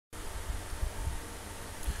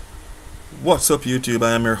What's up YouTube?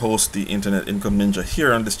 I am your host, the Internet Income Ninja,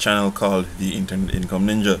 here on this channel called the Internet Income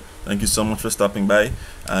Ninja. Thank you so much for stopping by,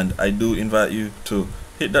 and I do invite you to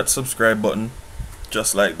hit that subscribe button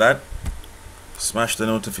just like that. Smash the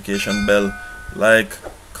notification bell, like,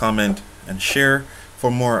 comment, and share for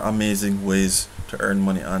more amazing ways to earn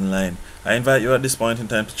money online. I invite you at this point in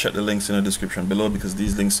time to check the links in the description below, because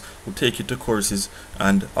these links will take you to courses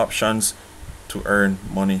and options to earn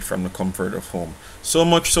money from the comfort of home. So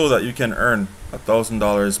much so that you can earn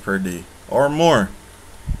 $1,000 per day or more.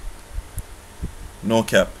 No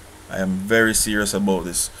cap. I am very serious about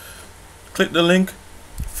this. Click the link,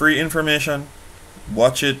 free information,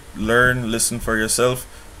 watch it, learn, listen for yourself,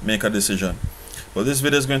 make a decision. But this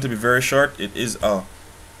video is going to be very short. It is a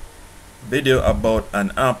video about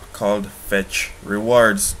an app called Fetch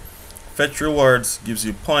Rewards. Fetch Rewards gives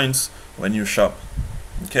you points when you shop.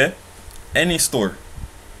 Okay? Any store.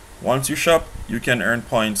 Once you shop, you can earn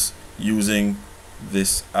points using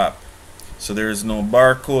this app. So there is no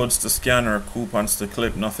barcodes to scan or coupons to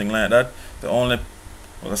clip, nothing like that. The only,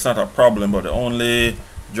 well, that's not a problem, but the only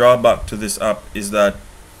drawback to this app is that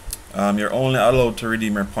you're only allowed to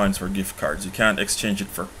redeem your points for gift cards. You can't exchange it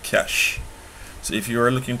for cash. So if you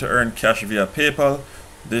are looking to earn cash via PayPal,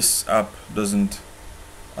 this app doesn't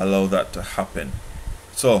allow that to happen.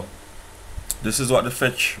 So this is what the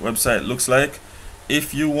Fetch website looks like.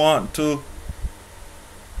 If you want to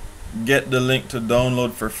get the link to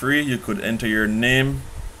download for free, you could enter your name,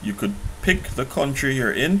 you could pick the country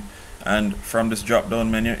you're in, and from this drop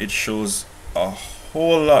down menu it shows a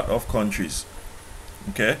whole lot of countries.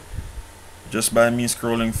 Okay, just by me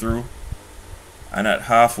scrolling through, and at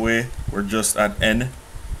halfway we're just at N.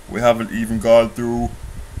 We haven't even gone through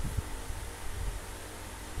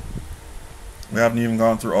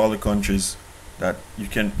all the countries that you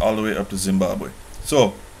can, all the way up to Zimbabwe.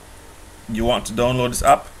 So you want to download this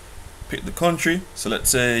app, pick the country. So let's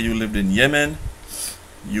say you lived in Yemen,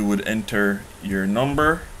 you would enter your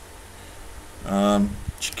number,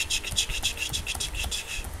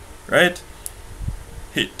 right?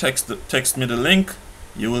 Hit text me the link.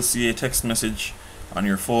 You will see a text message on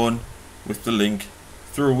your phone with the link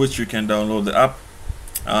through which you can download the app.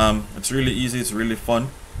 It's really easy, it's really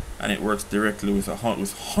fun, and it works directly with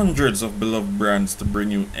hundreds of beloved brands to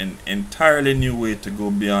bring you an entirely new way to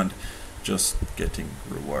go beyond just getting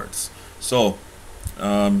rewards. So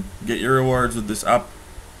get your rewards with this app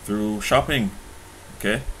through shopping.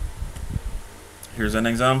 Okay, here's an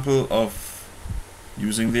example of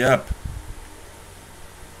using the app.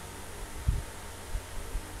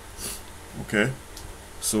 Okay,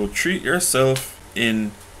 so treat yourself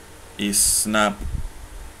in a snap,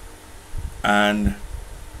 and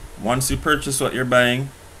once you purchase what you're buying,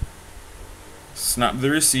 snap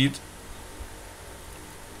the receipt,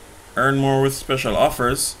 earn more with special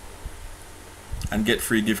offers, and get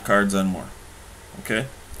free gift cards and more. Okay,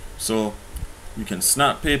 so you can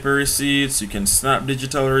snap paper receipts, you can snap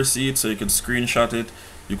digital receipts, so you can screenshot it.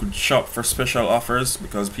 You could shop for special offers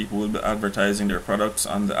because people will be advertising their products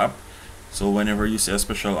on the app. So whenever you see a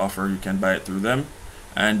special offer, you can buy it through them,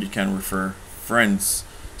 and you can refer friends.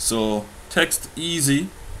 So text easy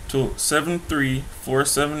to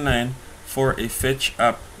 73479 for a Fetch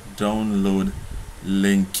app download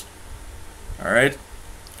link. Alright,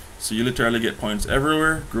 so you literally get points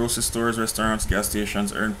everywhere. Grocery stores, restaurants, gas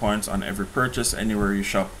stations earn points on every purchase anywhere you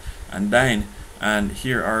shop and dine. And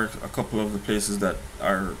here are a couple of the places that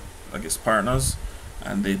are, I guess, partners,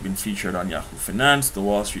 and they've been featured on Yahoo Finance, The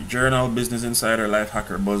Wall Street Journal, Business Insider,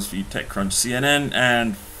 Lifehacker, BuzzFeed, TechCrunch, CNN,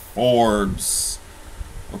 and Forbes.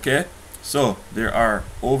 Okay, so there are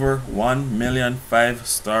over 1 million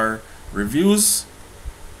 5-star reviews,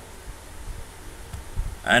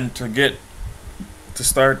 and to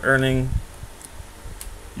start earning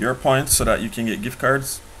your points so that you can get gift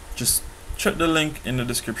cards, just check the link in the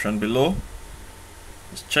description below.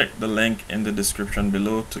 Just check the link in the description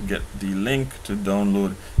below to get the link to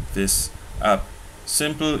download this app.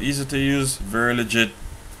 Simple, easy to use, very legit.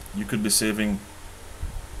 You could be saving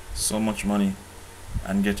so much money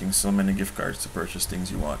and getting so many gift cards to purchase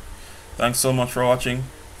things you want. Thanks so much for watching.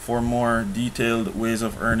 For more detailed ways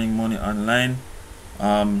of earning money online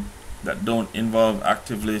that don't involve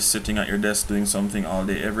actively sitting at your desk doing something all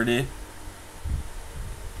day every day,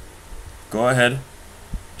 go ahead,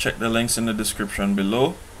 check the links in the description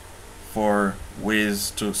below for ways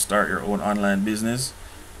to start your own online business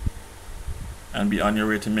and be on your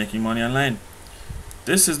way to making money online.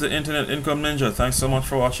 This is the Internet Income Ninja. Thanks so much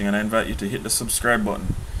for watching, and I invite you to hit the subscribe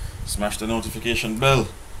button, smash the notification bell,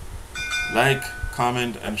 like,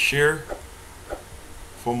 comment, and share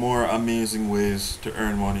for more amazing ways to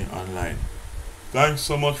earn money online. Thanks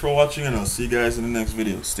so much for watching, and I'll see you guys in the next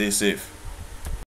video. Stay safe.